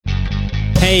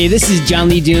Hey, this is John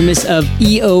Lee Dumas of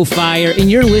EO Fire,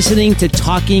 and you're listening to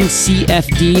Talking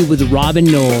CFD with Robin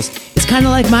Knowles. It's kind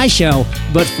of like my show,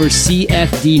 but for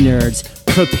CFD nerds.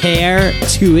 Prepare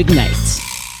to ignite.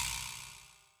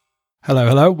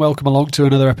 Hello. Welcome along to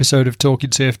another episode of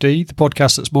Talking CFD, the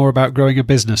podcast that's more about growing a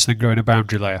business than growing a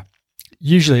boundary layer.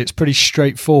 Usually it's pretty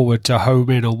straightforward to home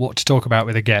in on what to talk about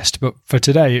with a guest, but for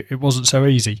today it wasn't so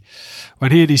easy.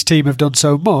 When he and his team have done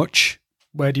so much,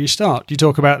 where do you start? Do you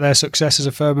talk about their success as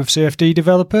a firm of CFD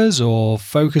developers, or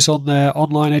focus on their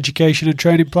online education and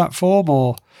training platform,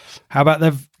 or how about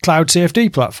their cloud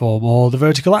CFD platform, or the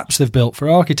vertical apps they've built for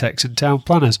architects and town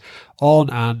planners? On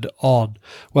and on.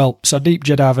 Well, Sandeep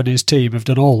Jadhav and his team have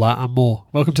done all that and more.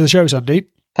 Welcome to the show, Sandeep.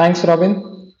 Thanks,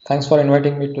 Robin. Thanks for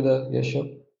inviting me to your show.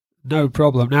 No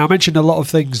problem. Now, I mentioned a lot of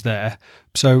things there,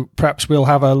 so perhaps we'll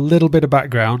have a little bit of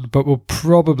background, but we'll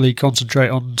probably concentrate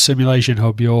on Simulation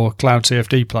Hub, your cloud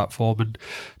CFD platform, and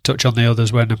touch on the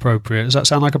others when appropriate. Does that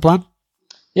sound like a plan?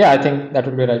 Yeah, I think that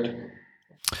would be right.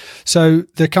 So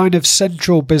the kind of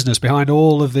central business behind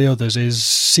all of the others is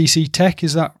CC Tech,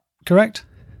 is that correct?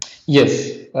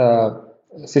 Yes,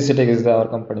 CC Tech is our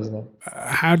company's name.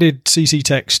 How did CC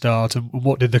Tech start, and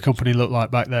what did the company look like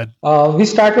back then? We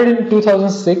started in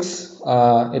 2006.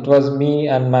 It was me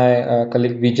and my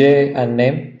colleague Vijay and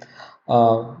Naim,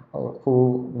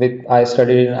 I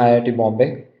studied in IIT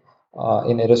Bombay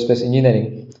in aerospace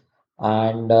engineering,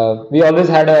 and we always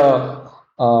had a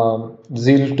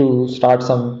zeal to start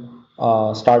some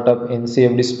startup in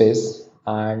CFD space,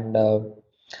 and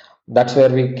that's where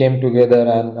we came together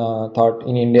and thought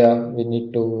in India we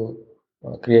need to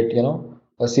create,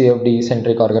 a CFD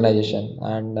centric organization,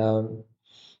 and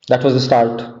that was the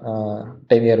start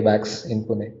 10 years back in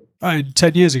Pune.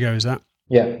 10 years ago, is that?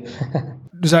 Yeah.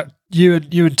 Was that you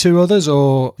and two others,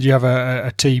 or do you have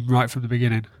a team right from the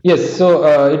beginning? Yes,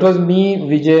 so it was me,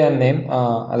 Vijay and Naim.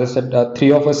 As I said,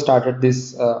 three of us started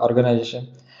this organization.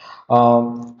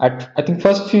 I think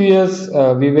first few years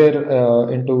we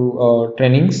were into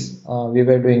trainings. We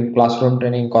were doing classroom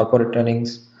training, corporate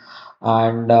trainings,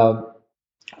 and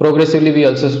progressively we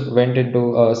also went into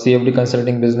CFD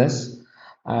consulting business,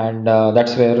 and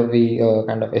that's where we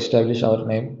kind of established our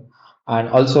name, and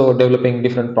also developing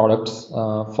different products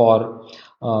for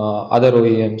other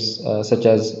OEMs such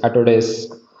as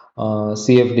Autodesk,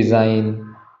 CF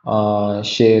Design,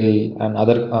 Shell, and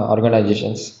other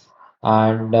organizations.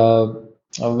 And while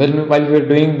we were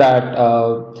doing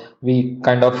that, we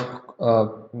kind of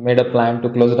made a plan to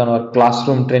close down our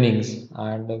classroom trainings,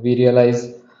 and we realized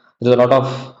there's a lot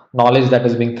of knowledge that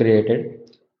is being created.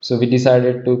 So we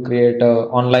decided to create an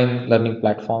online learning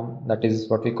platform, that is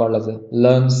what we call as a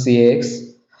Learn CAX,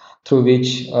 through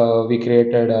which we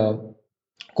created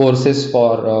courses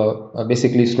for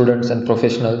basically students and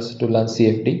professionals to learn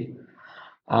CFD.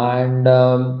 And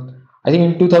I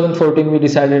think in 2014 we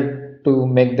decided to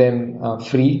make them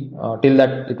free. Till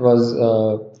that it was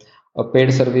a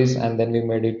paid service, and then we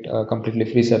made it a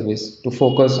completely free service to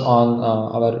focus on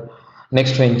our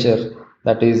next venture,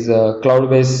 that is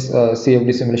cloud-based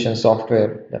CFD simulation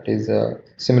software, that is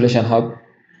Simulation Hub.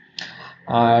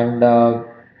 And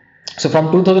so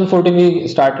from 2014 we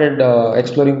started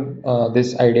exploring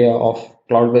this idea of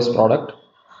cloud-based product,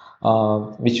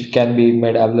 which can be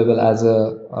made available as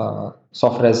a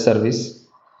software as service.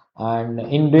 And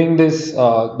in doing this,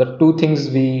 the two things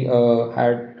we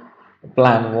had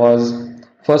planned was,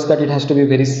 first, that it has to be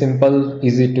very simple,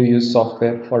 easy to use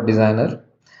software for designer,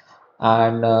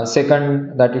 and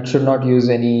second, that it should not use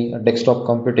any desktop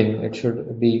computing. It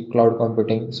should be cloud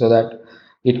computing, so that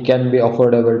it can be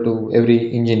affordable to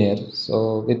every engineer.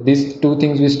 So with these two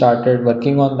things we started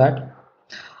working on that,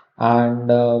 and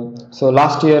so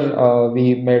last year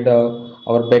we made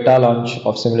our beta launch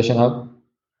of Simulation Hub,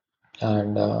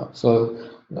 and so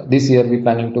this year we're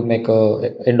planning to make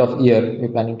end of year we're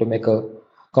planning to make a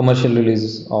commercial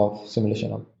release of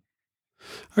Simulation Hub.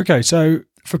 Okay, so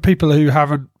for people who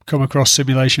haven't come across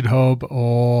Simulation Hub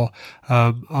or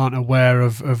aren't aware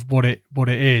of what it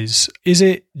is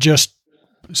it just,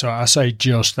 so I say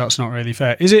just, that's not really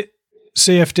fair, is it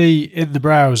CFD in the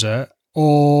browser,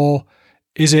 or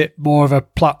is it more of a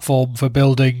platform for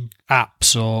building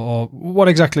apps, or what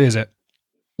exactly is it?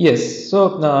 Yes,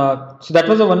 so that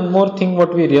was one more thing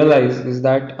what we realized is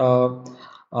that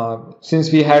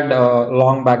since we had a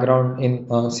long background in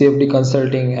CFD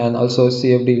consulting and also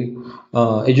CFD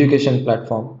education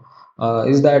platform,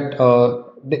 is that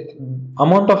the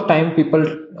amount of time people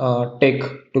take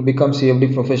to become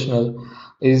CFD professional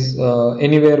is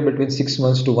anywhere between 6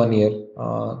 months to 1 year,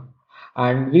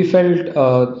 and we felt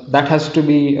that has to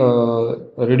be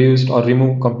reduced or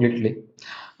removed completely.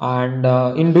 And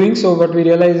in doing so, what we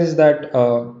realize is that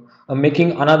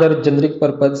making another generic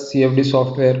purpose CFD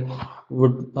software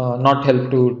would not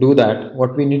help to do that.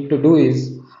 What we need to do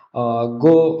is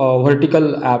go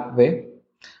vertical app way.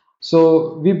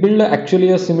 So we build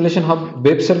actually a simulation hub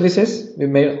web services. We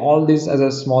made all these as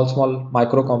a small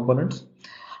micro components,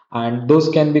 and those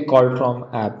can be called from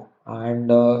app. And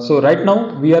so right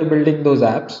now we are building those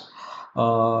apps.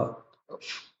 Uh,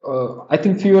 I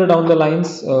think fewer down the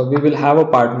lines, we will have a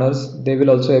partners. They will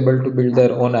also able to build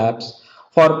their own apps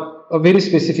for a very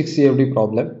specific CFD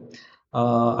problem,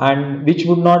 and which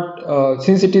would not,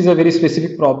 since it is a very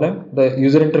specific problem, the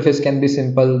user interface can be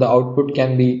simple, the output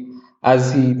can be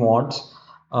as he wants.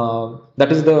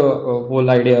 That is the whole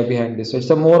idea behind this. So it's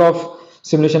a more of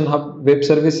simulation hub web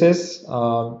services,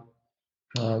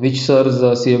 which serves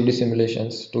CFD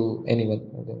simulations to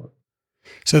anyone.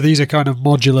 So these are kind of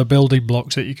modular building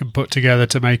blocks that you can put together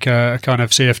to make a kind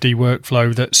of CFD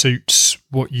workflow that suits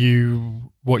what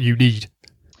you need.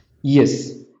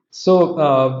 Yes.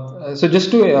 So just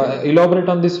to elaborate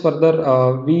on this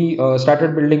further, we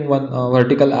started building one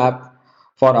vertical app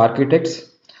for architects.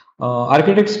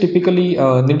 Architects typically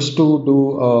needs to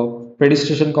do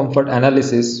prediction comfort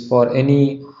analysis for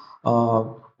any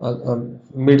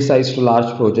mid-sized to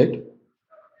large project.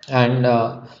 And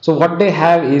so what they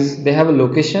have is they have a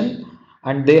location,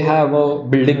 and they have a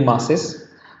building masses,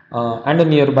 and a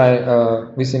nearby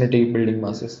vicinity building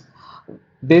masses.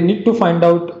 They need to find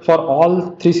out for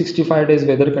all 365 days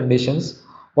weather conditions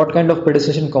what kind of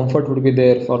pedestrian comfort would be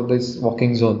there for this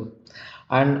walking zone.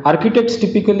 And architects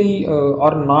typically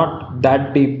are not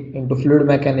that deep into fluid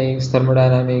mechanics,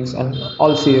 thermodynamics, and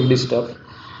all CFD stuff.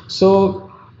 So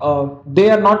they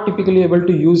are not typically able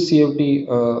to use CFD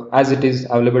as it is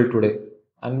available today.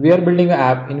 And we are building an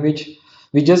app in which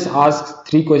we just ask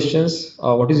three questions: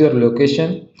 what is your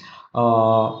location?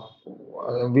 What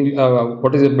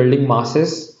is your building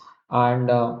masses? And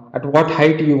at what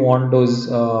height you want those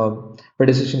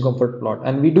pedestrian comfort plot?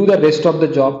 And we do the rest of the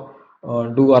job,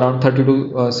 do around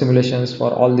 32 simulations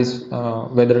for all these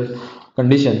weather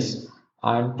conditions,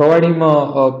 and provide him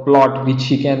a plot which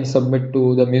he can submit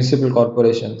to the municipal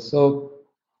corporation. So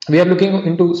we are looking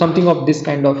into something of this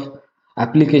kind of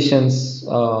applications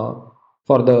for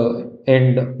the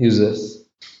end users.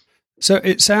 So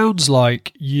it sounds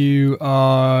like you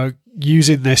are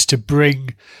using this to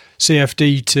bring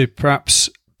CFD to perhaps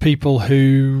people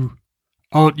who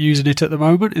aren't using it at the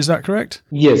moment. Is that correct?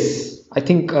 Yes, I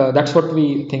think that's what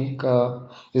we think,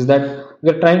 is that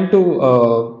we're trying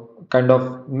to kind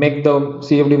of make the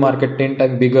CFD market 10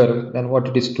 times bigger than what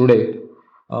it is today.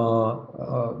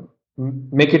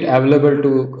 Make it available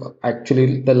to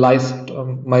actually the last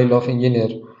mile of engineer,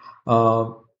 uh,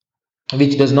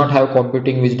 which does not have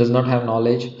computing, which does not have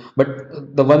knowledge, but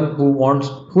the one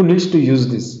who needs to use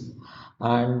this.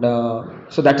 And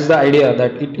so that is the idea,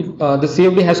 that the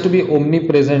CFD has to be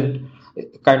omnipresent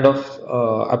kind of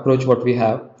approach what we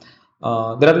have.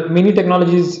 There are many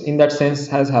technologies in that sense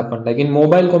has happened. Like in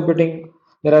mobile computing,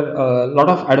 there are a lot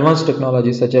of advanced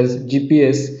technologies such as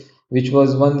GPS, which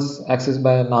was once accessed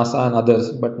by NASA and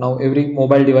others, but now every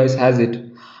mobile device has it.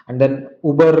 And then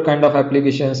Uber kind of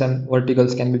applications and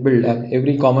verticals can be built, and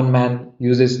every common man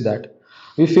uses that.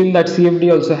 We feel that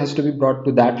CFD also has to be brought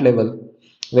to that level,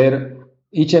 where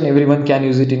each and everyone can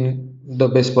use it in the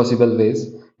best possible ways,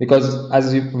 because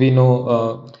as we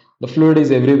know, the fluid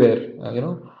is everywhere,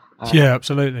 Yeah,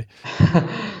 absolutely.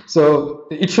 so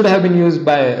it should have been used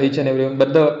by each and everyone,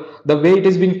 but the way it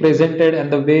is being presented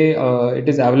and the way it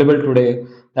is available today,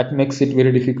 that makes it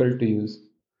very difficult to use.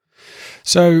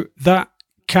 So that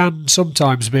can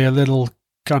sometimes be a little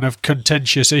kind of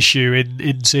contentious issue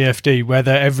in CFD,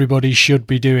 whether everybody should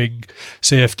be doing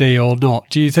CFD or not.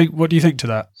 What do you think to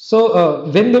that? So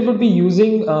when they would be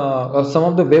using some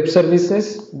of the web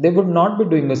services, they would not be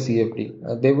doing a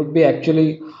CFD. They would be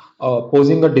actually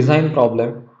posing a design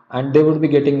problem, and they would be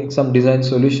getting some design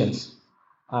solutions,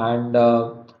 and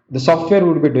the software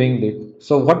would be doing it.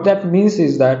 So what that means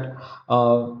is that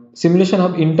Simulation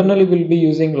Hub internally will be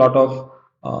using a lot of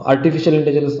artificial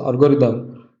intelligence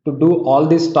algorithm to do all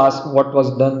these tasks what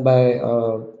was done by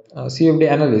CFD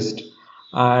analyst.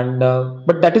 And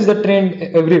but that is the trend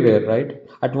everywhere, right?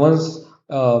 At once,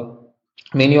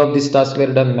 many of these tasks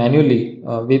were done manually.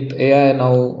 With AI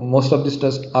now, most of these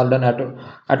tasks are done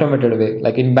automated way.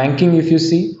 Like in banking, if you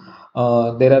see,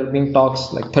 there are being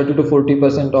talks like 30 to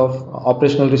 40% of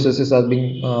operational resources are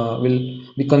being will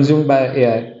be consumed by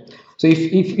AI. So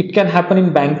if it can happen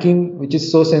in banking, which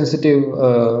is so sensitive,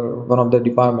 one of the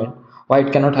department, why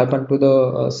it cannot happen to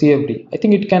the CFD? I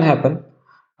think it can happen,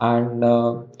 and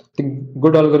I think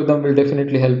good algorithm will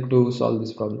definitely help to solve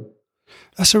this problem.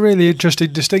 That's a really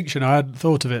interesting distinction. I hadn't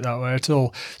thought of it that way at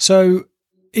all. So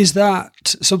is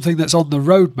that something that's on the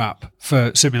roadmap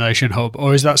for Simulation Hub,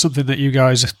 or is that something that you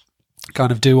guys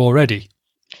kind of do already?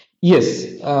 Yes.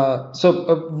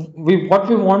 What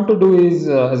we want to do is,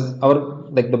 as our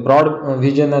the broad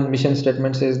vision and mission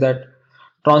statement says that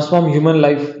transform human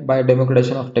life by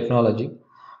democratization of technology,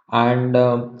 and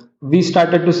we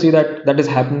started to see that that is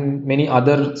happening many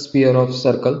other sphere of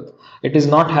circle. It is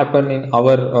not happen in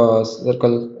our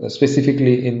circle,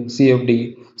 specifically in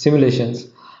CFD simulations,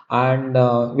 and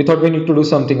we thought we need to do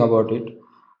something about it.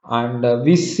 And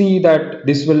we see that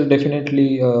this will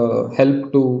definitely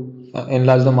help to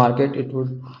enlarge the market. It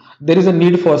would, there is a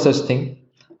need for such thing,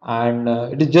 and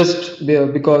it is just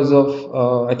because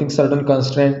of I think certain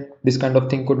constraint this kind of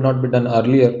thing could not be done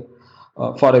earlier.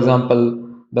 For example,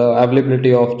 the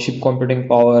availability of cheap computing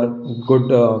power,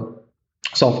 good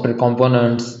software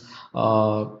components,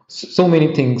 so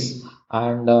many things.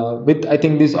 And with I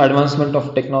think this advancement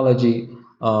of technology,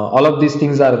 all of these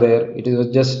things are there. It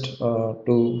is just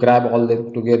to grab all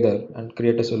them together and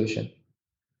create a solution.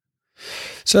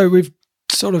 So we've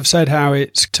sort of said how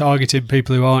it's targeting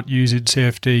people who aren't using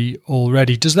CFD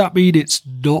already. Does that mean it's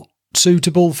not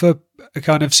suitable for a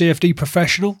kind of CFD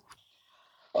professional?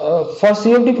 For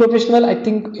CFD professional, I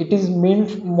think it is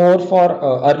meant more for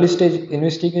early stage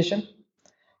investigation.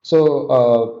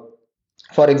 So,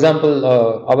 for example,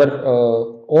 our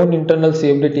own internal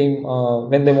CFD team,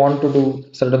 when they want to do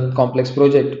certain complex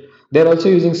project, they're also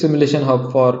using Simulation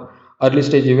Hub for early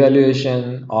stage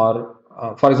evaluation, or,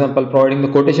 for example, providing the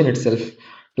quotation itself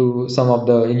to some of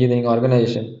the engineering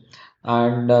organization.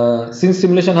 And since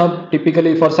Simulation Hub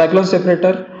typically for cyclone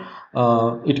separator,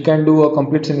 it can do a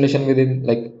complete simulation within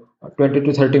like 20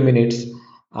 to 30 minutes,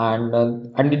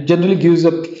 and it generally gives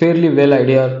a fairly well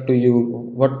idea to you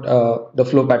what the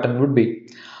flow pattern would be.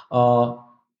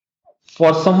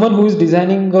 For someone who is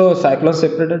designing a cyclone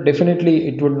separator, definitely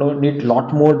it would need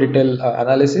lot more detailed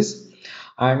analysis,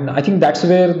 and I think that's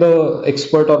where the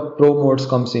expert or pro modes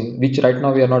comes in, which right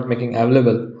now we are not making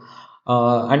available.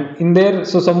 And in there,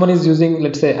 so someone is using,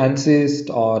 let's say, ANSYS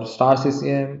or Star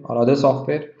CCM or other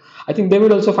software, I think they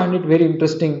will also find it very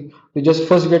interesting to just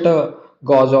first get a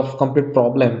gauge of complete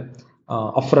problem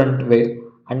upfront way,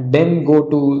 and then go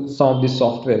to some of these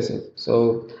softwares.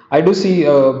 So I do see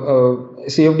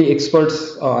CFD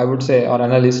experts, I would say, or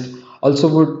analysts also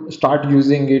would start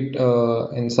using it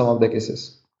in some of the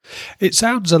cases. It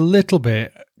sounds a little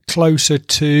bit closer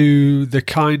to the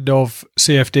kind of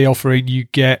CFD offering you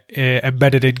get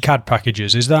embedded in CAD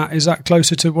packages. Is that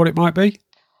closer to what it might be?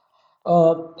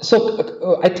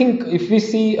 I think if we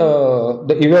see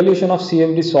the evolution of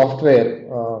CFD software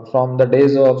from the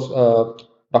days of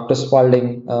Dr.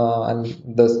 Spalding and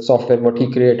the software what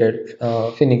he created,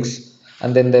 Phoenix,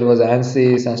 and then there was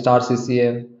ANSYS and Star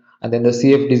CCM, and then the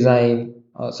CF design,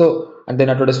 and then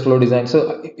Autodesk Flow Design.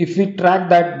 So if we track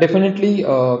that, definitely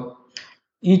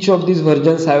each of these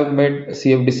versions have made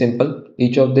CFD simple.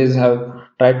 Each of these have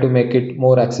tried to make it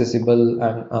more accessible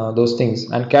and those things.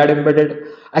 And CAD embedded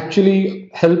actually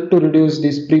helped to reduce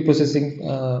this pre-processing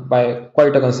by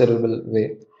quite a considerable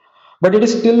way. But it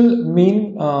is still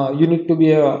mean you need to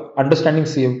be understanding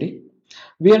CFD.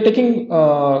 We are taking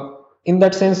in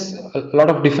that sense a lot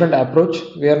of different approach.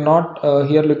 We are not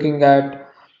here looking at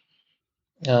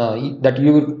that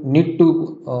you need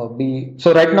to be.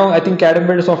 So right now I think CAD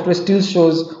embedded software still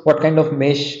shows what kind of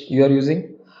mesh you are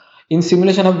using. In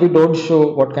Simulation Hub we don't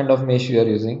show what kind of mesh you are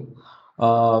using.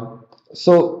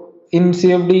 So in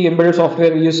CFD embedded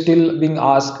software you're still being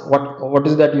asked what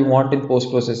is that you want in post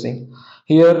processing.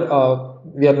 Here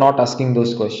we are not asking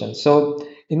those questions. So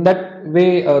in that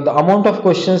way the amount of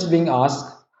questions being asked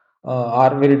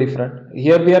are very different.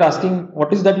 Here we are asking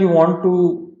what is that you want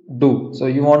to do. So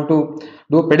you want to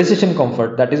do a precision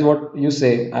comfort, that is what you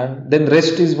say, and then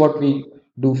rest is what we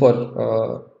do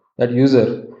for that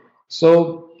user.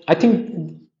 So I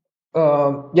think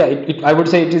I would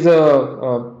say it is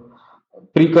a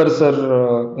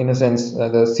precursor in a sense,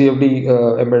 the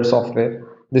CFD embedded software.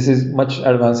 This is much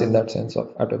advanced in that sense of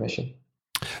automation.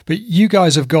 But you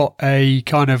guys have got a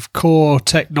kind of core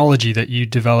technology that you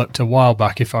developed a while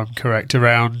back, if I'm correct,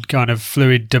 around kind of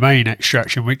fluid domain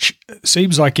extraction, which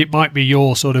seems like it might be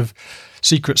your sort of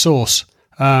secret sauce.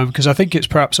 Because I think it's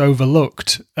perhaps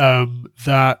overlooked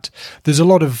that there's a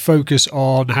lot of focus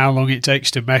on how long it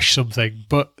takes to mesh something,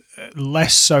 but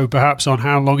less so perhaps on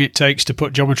how long it takes to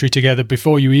put geometry together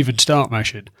before you even start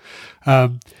meshing.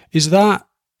 Is that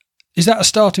a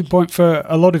starting point for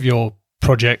a lot of your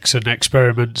projects and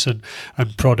experiments and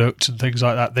products and things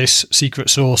like that, this secret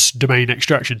sauce domain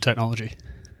extraction technology?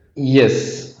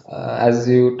 Yes, as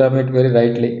you term it very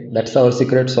rightly, that's our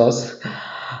secret sauce.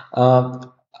 Uh,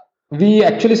 we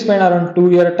actually spent around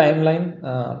 2 year timeline,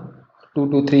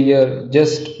 2 to 3 year,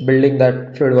 just building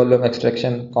that fluid volume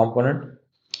extraction component.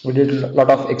 We did a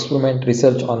lot of experiment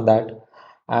research on that,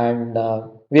 and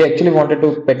we actually wanted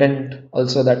to patent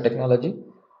also that technology,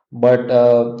 but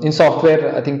in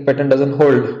software, I think patent doesn't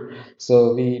hold,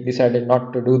 so we decided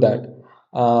not to do that.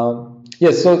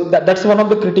 Yes, so that's one of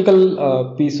the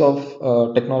critical piece of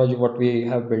technology what we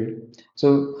have built.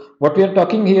 So what we are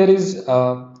talking here is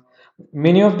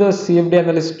many of the CFD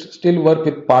analysts still work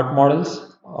with part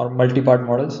models or multi-part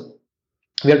models.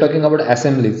 We are talking about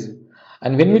assemblies,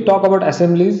 and when we talk about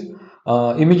assemblies,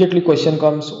 immediately question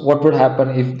comes: what would happen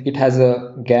if it has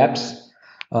a gaps,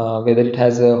 whether it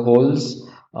has a holes,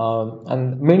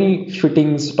 and many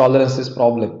fittings tolerances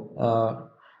problem.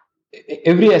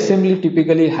 Every assembly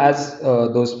typically has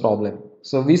those problems.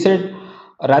 So we said,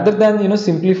 rather than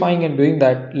simplifying and doing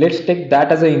that, let's take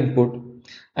that as an input,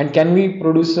 and can we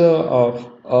produce a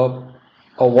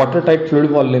watertight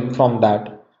fluid volume from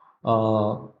that,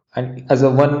 and as a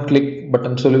one click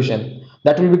button solution.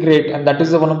 That will be great, and that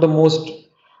is one of the most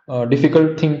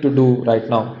difficult thing to do right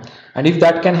now. And if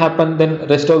that can happen, then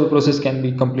rest of the process can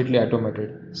be completely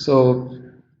automated. So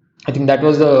I think that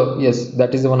was the yes,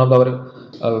 that is one of our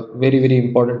very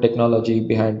important technology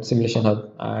behind Simulation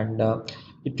Hub, and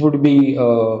it would be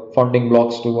founding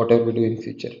blocks to whatever we do in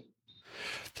future.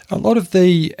 A lot of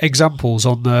the examples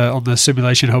on the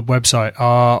Simulation Hub website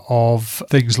are of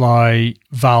things like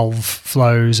valve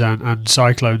flows and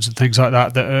cyclones and things like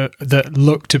that that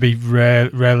look to be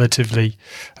relatively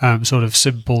sort of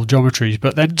simple geometries.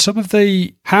 But then some of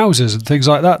the houses and things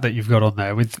like that you've got on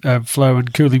there with flow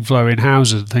and cooling flow in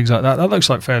houses and things like that looks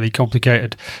like fairly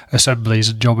complicated assemblies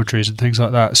and geometries and things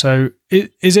like that. So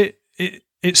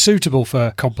it's suitable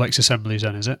for complex assemblies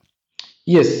then, is it?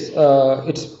 Yes,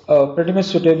 it's pretty much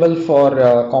suitable for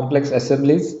complex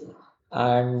assemblies,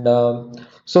 and in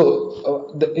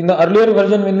the earlier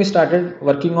version when we started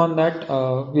working on that,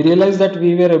 we realized that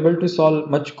we were able to solve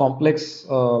much complex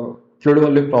fluid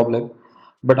volume problem,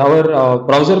 but our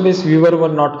browser-based viewer were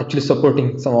not actually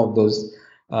supporting some of those.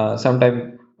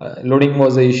 Sometimes loading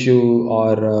was an issue,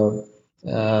 or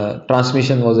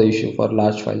transmission was an issue for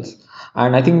large files.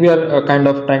 And I think we are kind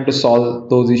of trying to solve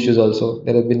those issues also.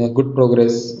 There has been a good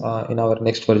progress in our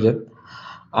next version,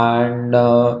 and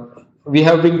we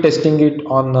have been testing it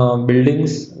on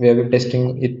buildings. We have been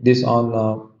testing this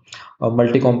on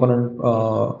multi-component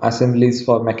assemblies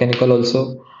for mechanical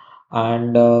also,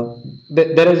 and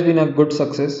there has been a good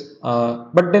success.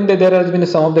 But then there has been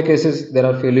some of the cases there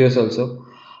are failures also.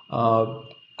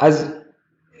 As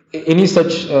any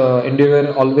such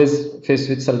endeavor always faced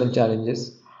with certain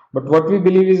challenges. But what we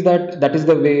believe is that is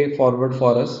the way forward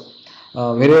for us.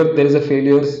 Wherever there is a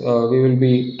failures, we will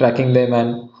be tracking them,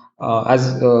 and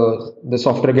as the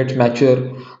software gets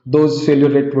mature, those failure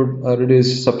rate would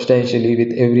reduce substantially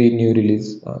with every new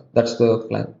release. That's the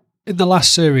plan. In the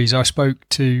last series, I spoke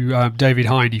to David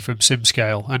Heine from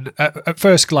SimScale, and at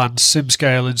first glance,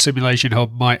 SimScale and Simulation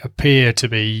Hub might appear to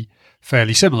be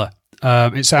fairly similar.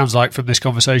 It sounds like from this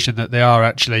conversation that they are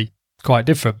actually quite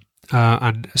different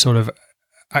and sort of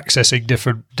accessing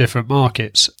different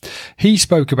markets. He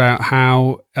spoke about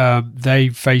how they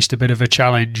faced a bit of a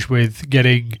challenge with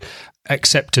getting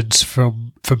acceptance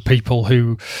from people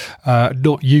who are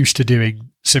not used to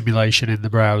doing simulation in the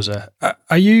browser.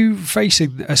 Are you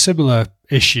facing a similar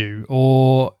issue,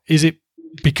 or is it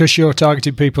because you're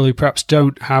targeting people who perhaps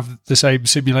don't have the same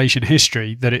simulation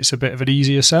history that it's a bit of an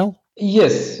easier sell?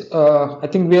 Yes, I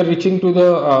think we are reaching to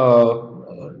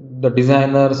the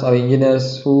designers or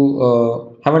engineers who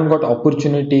haven't got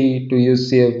opportunity to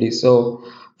use CFD. So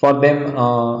for them,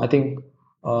 I think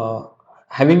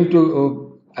having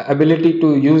to ability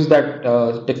to use that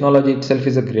technology itself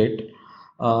is a great.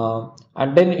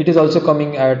 And then it is also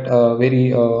coming at a very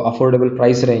affordable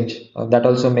price range. That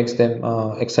also makes them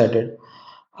excited.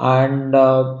 And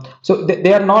so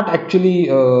they are not actually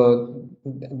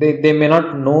they may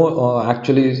not know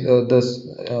actually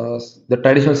the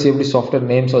traditional CFD software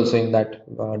names also in that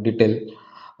detail.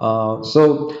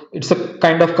 So it's a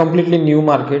kind of completely new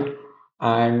market.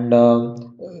 And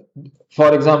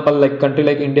for example, like country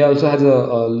like India also has a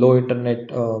low internet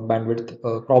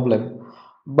bandwidth problem,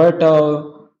 but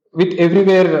with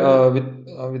everywhere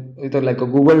with like a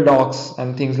Google Docs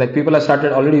and things, like people have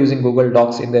started already using Google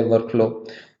Docs in their workflow.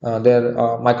 Their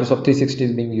Microsoft 360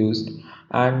 is being used,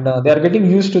 and they are getting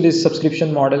used to this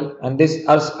subscription model, and this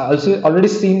are also already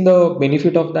seen the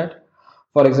benefit of that.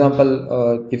 For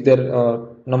example, if their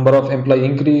number of employee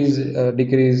increase,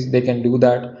 decrease, they can do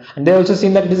that, and they also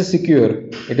seen that it is secure.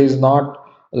 It is not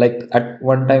Like at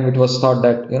one time, it was thought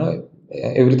that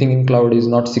everything in cloud is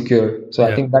not secure. So I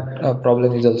Yeah. think that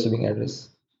problem is also being addressed.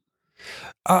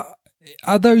 Uh,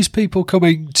 are those people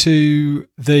coming to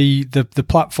the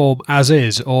platform as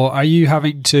is, or are you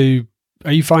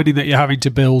finding that you're having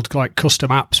to build like custom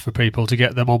apps for people to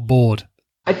get them on board?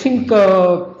 I think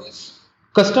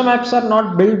custom apps are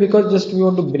not built because just we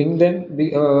want to bring them.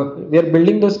 We are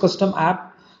building those custom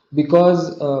app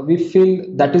because we feel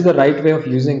that is the right way of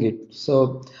using it.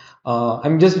 So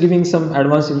I'm just giving some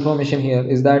advanced information here.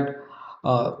 Is that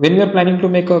when we are planning to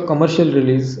make a commercial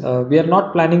release, we are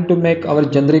not planning to make our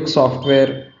generic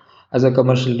software as a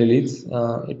commercial release.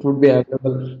 It would be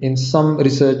available in some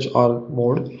research or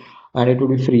mode, and it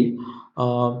would be free.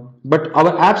 But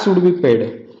our apps would be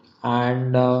paid,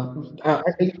 and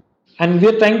I think, and we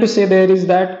are trying to say there is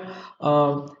that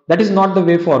that is not the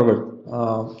way forward.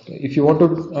 If you want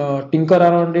to tinker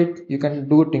around it, you can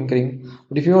do tinkering.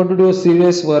 But if you want to do a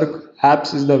serious work,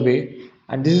 apps is the way,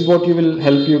 and this is what you will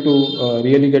help you to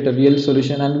really get a real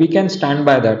solution. And we can stand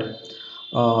by that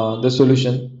the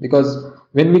solution, because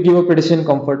when we give a petition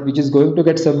comfort which is going to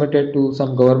get submitted to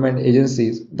some government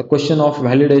agencies, the question of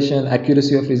validation,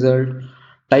 accuracy of result,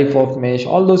 type of mesh,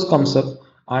 all those comes up,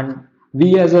 and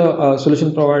we as a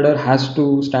solution provider has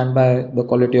to stand by the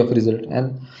quality of result.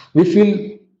 And we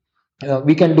feel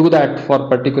we can do that for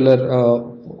particular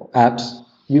apps.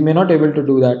 We may not able to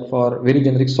do that for very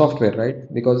generic software,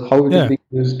 right? Because how it is Yeah. being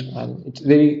used, and it's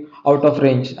very out of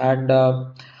range. And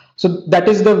so that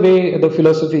is the way the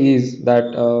philosophy is, that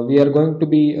we are going to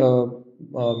be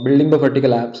building the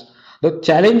vertical apps. The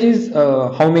challenge is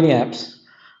how many apps,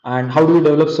 and how do we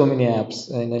develop so many apps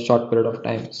in a short period of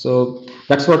time. So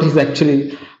that's what is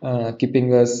actually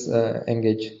keeping us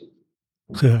engaged.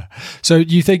 So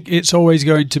do you think it's always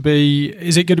going to be?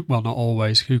 Is it going to? Well, not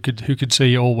always. Who could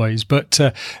see always? But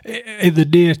in the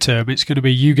near term, it's going to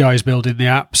be you guys building the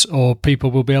apps, or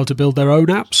people will be able to build their own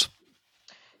apps.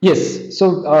 Yes,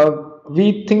 so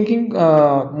we thinking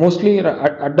mostly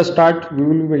at the start we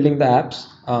will be building the apps.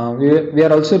 We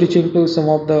are also reaching to some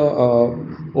of the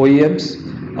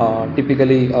OEMs,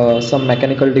 typically some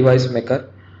mechanical device maker,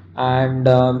 and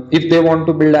if they want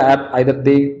to build an app, either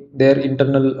their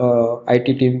internal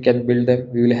IT team can build them.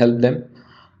 We will help them,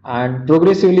 and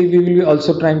progressively we will be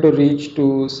also trying to reach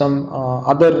to some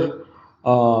other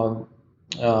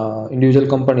individual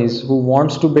companies who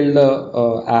wants to build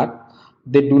a app.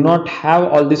 They do not have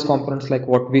all these components like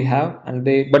what we have, and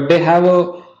they have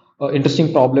a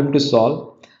interesting problem to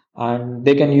solve, and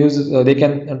they can use they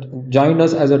can join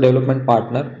us as a development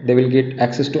partner. They will get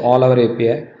access to all our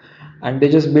API, and they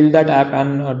just build that app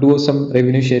and do some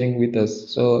revenue sharing with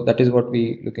us. So that is what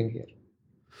we looking here.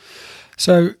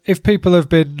 So, if people have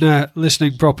been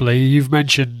listening properly, you've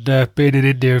mentioned being in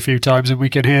India a few times, and we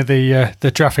can hear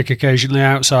the traffic occasionally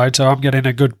outside. So, I'm getting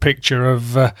a good picture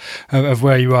of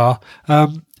where you are.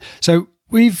 So,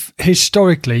 we've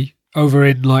historically over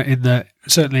in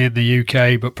certainly in the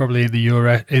UK, but probably in the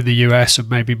US and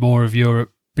maybe more of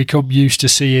Europe, become used to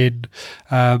seeing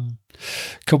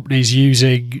companies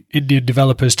using Indian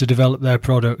developers to develop their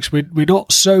products. We're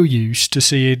not so used to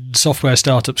seeing software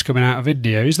startups coming out of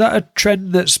India. Is that a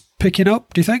trend that's picking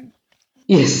up, do you think?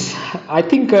 Yes, I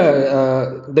think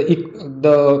the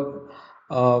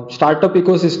startup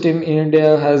ecosystem in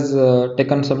India has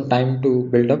taken some time to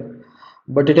build up,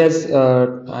 but it has,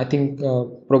 I think,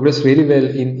 progressed very well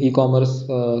in e-commerce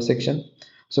section.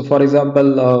 So, for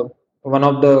example, one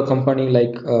of the company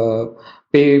like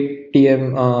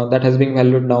Paytm that has been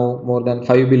valued now more than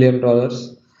 $5 billion.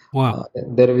 Wow.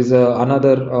 There is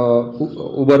another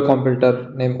Uber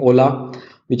competitor named Ola,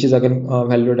 which is again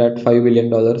valued at $5 billion.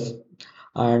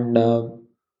 And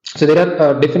so there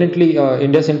are definitely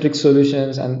India-centric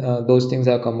solutions, and those things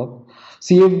have come up.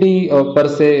 CFD per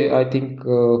se, I think,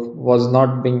 was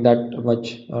not being that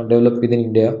much developed within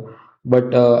India,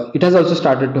 but it has also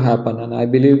started to happen, and I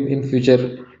believe in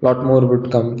future a lot more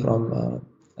would come from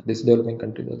these developing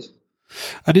countries also.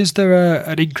 And is there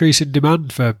an increase in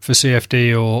demand for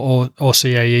CFD or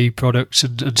CAE products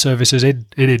and services in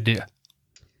India?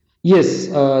 Yes,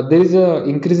 there is a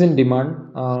increase in demand.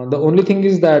 The only thing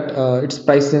is that it's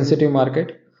price sensitive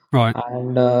market, Right.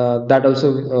 and that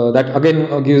also that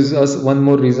again gives us one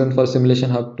more reason for Simulation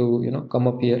Hub to come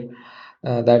up here.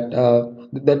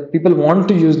 That people want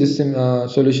to use these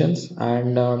solutions,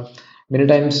 and many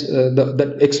times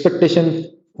the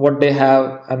expectation what they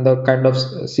have and the kind of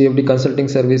CFD consulting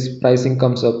service pricing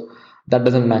comes up, that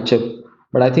doesn't match up.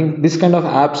 But I think this kind of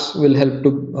apps will help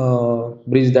to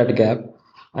bridge that gap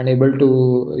and able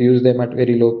to use them at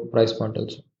very low price point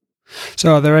also.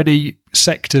 So, are there any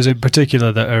sectors in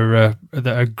particular that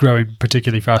are growing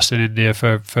particularly fast in India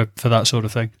for that sort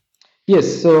of thing?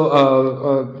 Yes,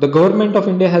 so the government of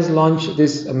India has launched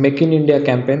this Make in India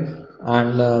campaign,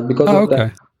 and because Oh, of that,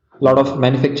 okay. a lot of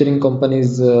manufacturing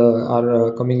companies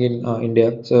are coming in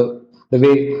India. So the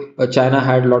way China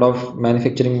had a lot of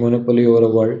manufacturing monopoly over the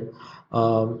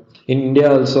world, in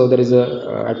India also there is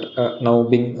a now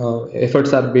being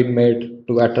efforts are being made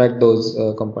to attract those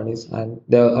companies, and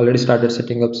they have already started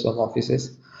setting up some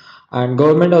offices. And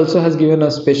government also has given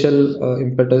a special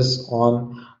impetus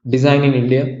on design in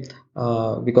India,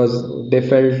 because they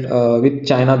felt with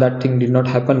China that thing did not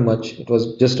happen much. It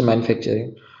was just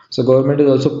manufacturing. So government is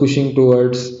also pushing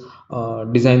towards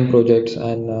design projects,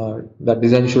 and that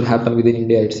design should happen within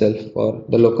India itself for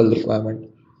the local requirement.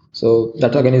 So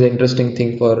that again is an interesting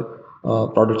thing for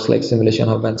products like simulation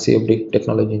hub and CFD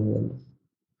technology in India.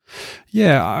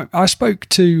 Yeah, I spoke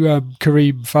to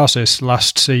Kareem Fassis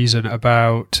last season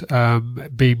about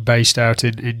being based out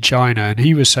in China, and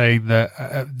he was saying that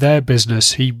their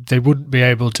business, they wouldn't be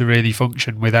able to really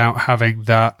function without having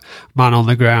that man on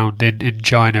the ground in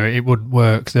China. It wouldn't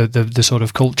work. The sort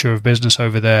of culture of business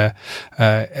over there,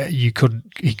 you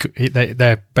couldn't.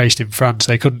 They're based in France.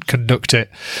 They couldn't conduct it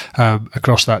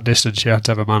across that distance. You had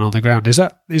to have a man on the ground. Is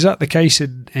that the case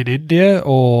in India,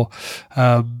 or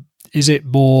is it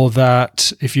more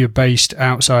that if you're based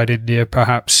outside India,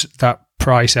 perhaps that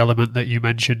price element that you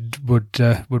mentioned would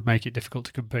make it difficult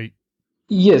to compete?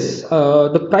 Yes,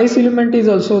 the price element is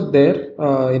also there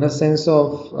in a sense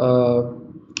of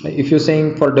if you're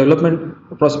saying for development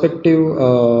perspective,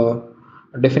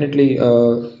 definitely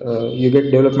you get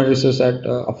development resource at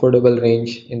affordable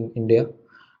range in India,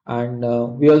 and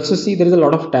we also see there is a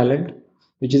lot of talent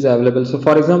which is available. So,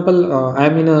 for example, I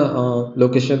am in a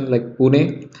location like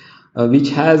Pune, which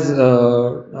has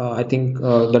I think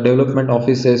the development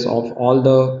offices of all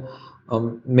the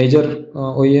major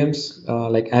OEMs,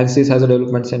 like ANSYS has a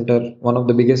development center, one of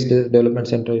the biggest development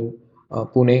center in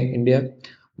Pune, India.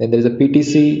 Then there is a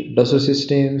PTC, Dassault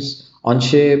Systems,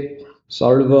 Onshape,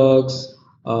 SolidWorks,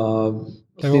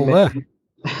 They're all there.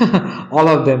 all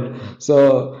of them.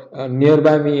 So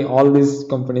nearby me, all these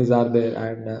companies are there,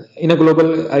 and in a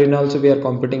global arena also we are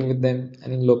competing with them,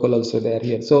 and in local also they are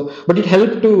here. So, but it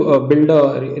helped to build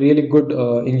a really good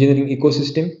engineering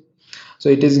ecosystem. So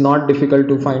it is not difficult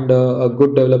to find a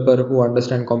good developer who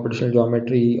understand computational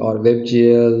geometry or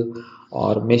WebGL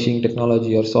or meshing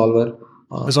technology or solver.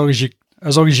 As long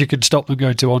as you can stop them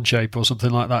going to Onshape or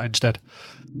something like that instead.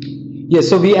 Yes,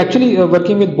 so we actually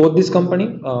working with both this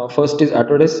company. First is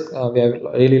Autodesk. We have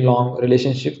a really long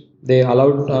relationship. They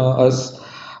allowed us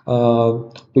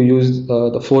to use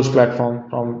the Forge platform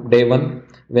from day one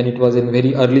when it was in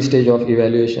very early stage of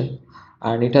evaluation,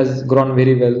 and it has grown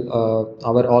very well.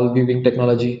 Our all viewing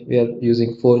technology we are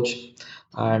using Forge,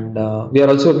 and we are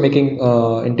also making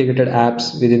integrated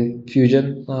apps within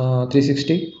Fusion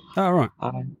 360. Oh, right.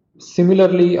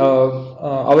 Similarly,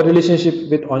 our relationship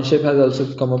with Onshape has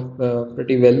also come up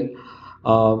pretty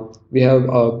well. We have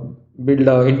built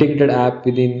an integrated app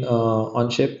within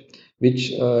Onshape,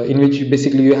 which in which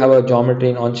basically you have a geometry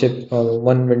in Onshape,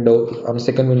 one window. On the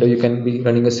second window, you can be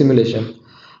running a simulation,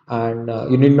 and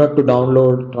you need not to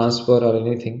download, transfer, or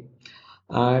anything.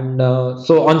 And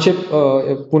so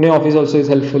Onshape Pune office also is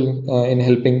helpful in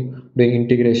helping doing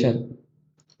integration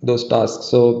those tasks.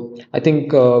 So I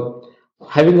think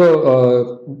having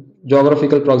a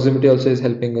geographical proximity also is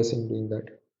helping us in doing that.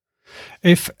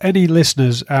 If any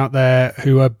listeners out there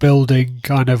who are building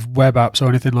kind of web apps or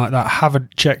anything like that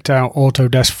haven't checked out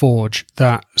Autodesk Forge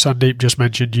that Sandeep just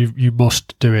mentioned, you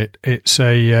must do it. It's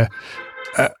a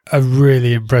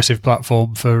really impressive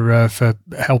platform for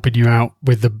helping you out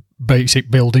with the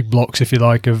basic building blocks, if you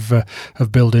like, of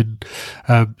building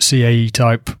CAE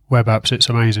type web apps. It's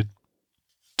amazing.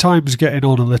 Time's getting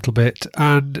on a little bit,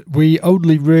 and we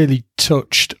only really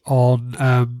touched on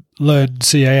Learn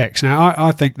CAX. Now,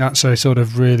 I think that's a sort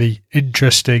of really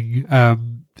interesting a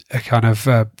kind of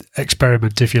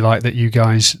experiment, if you like, that you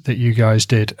guys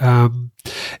did.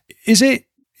 Is it?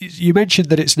 You mentioned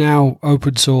that it's now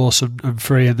open source and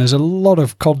free, and there's a lot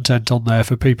of content on there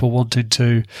for people wanting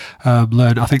to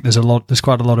learn. I think there's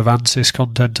quite a lot of ANSYS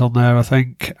content on there, I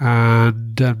think,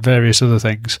 and various other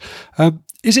things.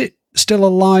 Is it still a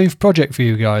live project for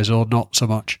you guys, or not so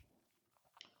much?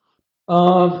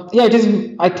 Yeah, it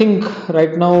is. I think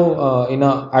right now in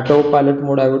a autopilot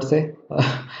mode, I would say.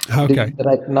 Okay.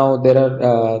 Right now there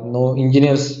are no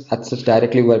engineers as such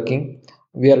directly working.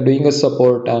 We are doing a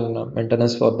support and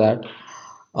maintenance for that.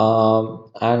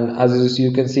 And as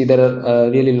you can see, there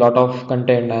are really lot of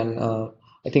content, and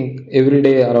I think every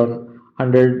day around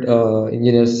 100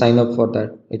 engineers sign up for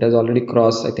that. It has already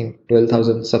crossed, I think,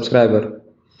 12,000 subscriber.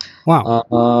 Wow.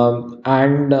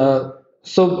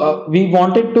 So we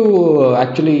wanted to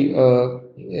actually,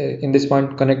 in this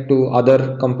point, connect to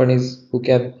other companies who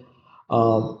can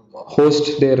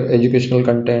host their educational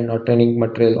content or training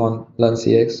material on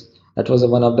LearnCX. That was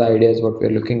one of the ideas what we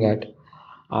are looking at,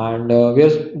 and we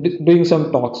are doing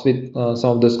some talks with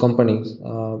some of those companies.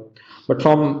 But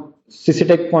from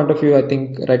CCTech point of view, I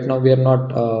think right now we are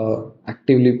not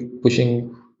actively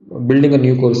pushing building a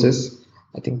new courses.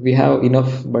 I think we have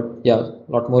enough, but yeah, a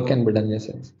lot more can be done in a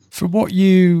sense. From what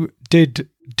you did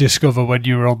discover when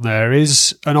you were on there,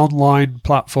 is an online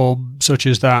platform such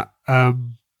as that,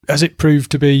 has it proved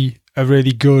to be a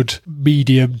really good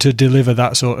medium to deliver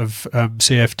that sort of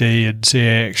CFD and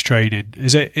CAX training?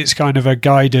 It's kind of a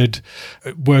guided,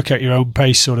 work at your own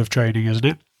pace sort of training, isn't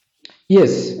it?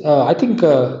 Yes, I think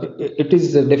it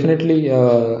is definitely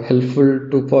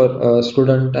helpful for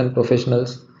student and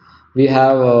professionals. We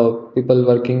have people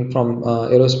working from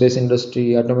aerospace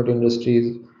industry, automotive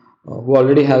industries, who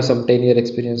already have some 10-year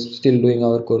experience still doing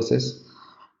our courses.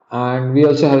 And we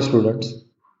also have students.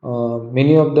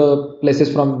 Many of the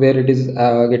places from where it is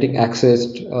getting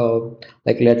accessed,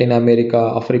 like Latin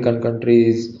America, African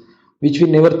countries, which we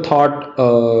never thought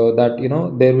that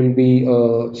there will be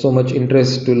so much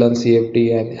interest to learn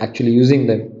CFD and actually using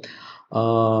them.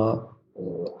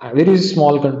 Very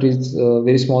small countries,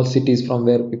 very small cities from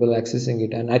where people are accessing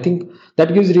it, and I think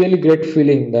that gives really great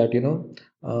feeling that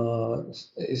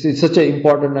it's such an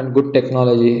important and good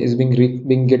technology is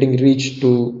being getting reached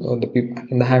to the people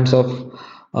in the hands of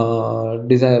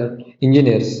desired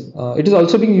engineers. It is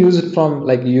also being used from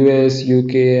like US,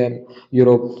 UK, and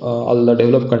Europe, all the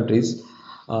developed countries.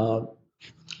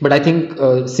 But I think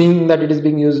seeing that it is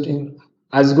being used in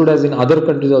as good as in other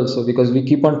countries also, because we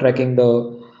keep on tracking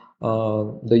the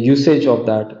usage of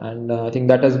that, and I think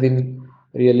that has been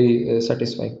really a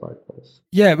satisfying part for us.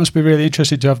 Yeah, it must be really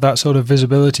interesting to have that sort of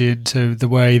visibility into the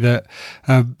way that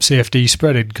CFD is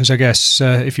spreading, because I guess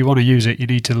if you want to use it, you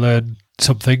need to learn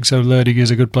something. So learning is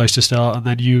a good place to start, and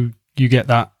then you get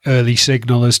that early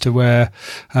signal as to where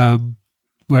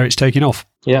it's taking off.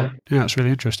 Yeah, that's really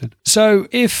interesting. So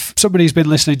if somebody's been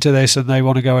listening to this and they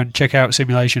want to go and check out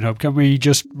Simulation Hub, can we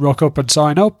just rock up and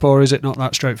sign up, or is it not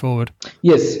that straightforward?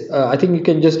 Yes, I think you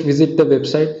can just visit the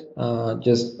website.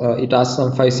 It asks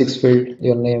some 5-6 field,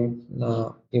 your name,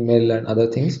 email, and other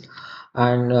things,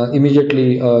 and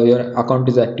immediately your account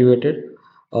is activated.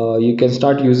 You can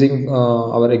start using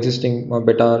our existing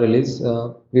beta release.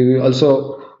 We will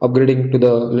also upgrading to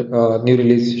the new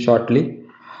release shortly,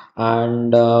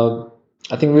 and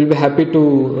I think we'll be happy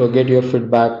to get your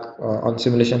feedback on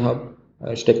Simulation Hub,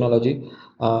 its technology.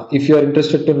 If you are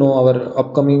interested to know our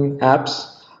upcoming apps,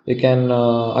 you can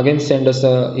again send us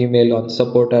an email on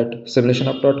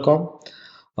support@simulationhub.com.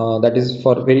 That is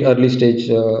for very early stage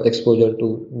exposure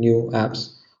to new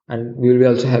apps, and we will be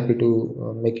also happy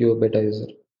to make you a beta user.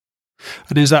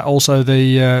 And is that also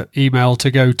the email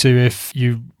to go to if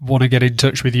you want to get in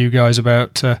touch with you guys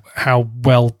about how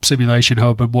well Simulation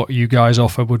Hub and what you guys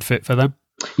offer would fit for them?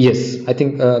 Yes, I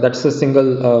think that's a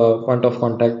single point of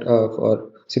contact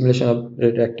for Simulation Hub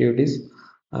related activities.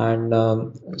 And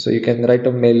so you can write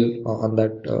a mail on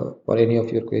that for any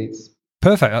of your queries.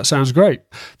 Perfect. That sounds great.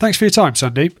 Thanks for your time,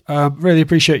 Sandeep. Really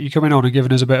appreciate you coming on and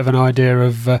giving us a bit of an idea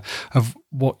of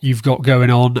what you've got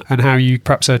going on and how you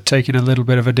perhaps are taking a little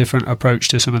bit of a different approach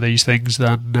to some of these things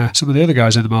than some of the other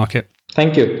guys in the market.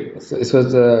 Thank you. This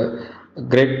was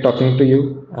great talking to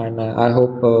you, and I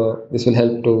hope this will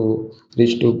help to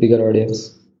reach to bigger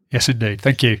audience. Yes, indeed.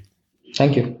 Thank you.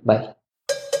 Thank you. Bye.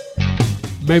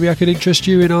 Maybe I could interest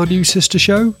you in our new sister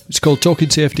show. It's called Talking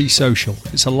CFD Social.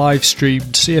 It's a live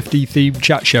streamed CFD themed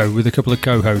chat show with a couple of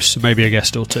co-hosts and maybe a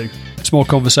guest or two. It's more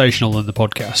conversational than the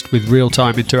podcast, with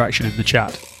real-time interaction in the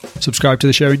chat. Subscribe to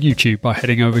the show on YouTube by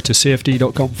heading over to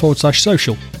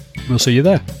cfd.com/social. We'll see you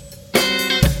there.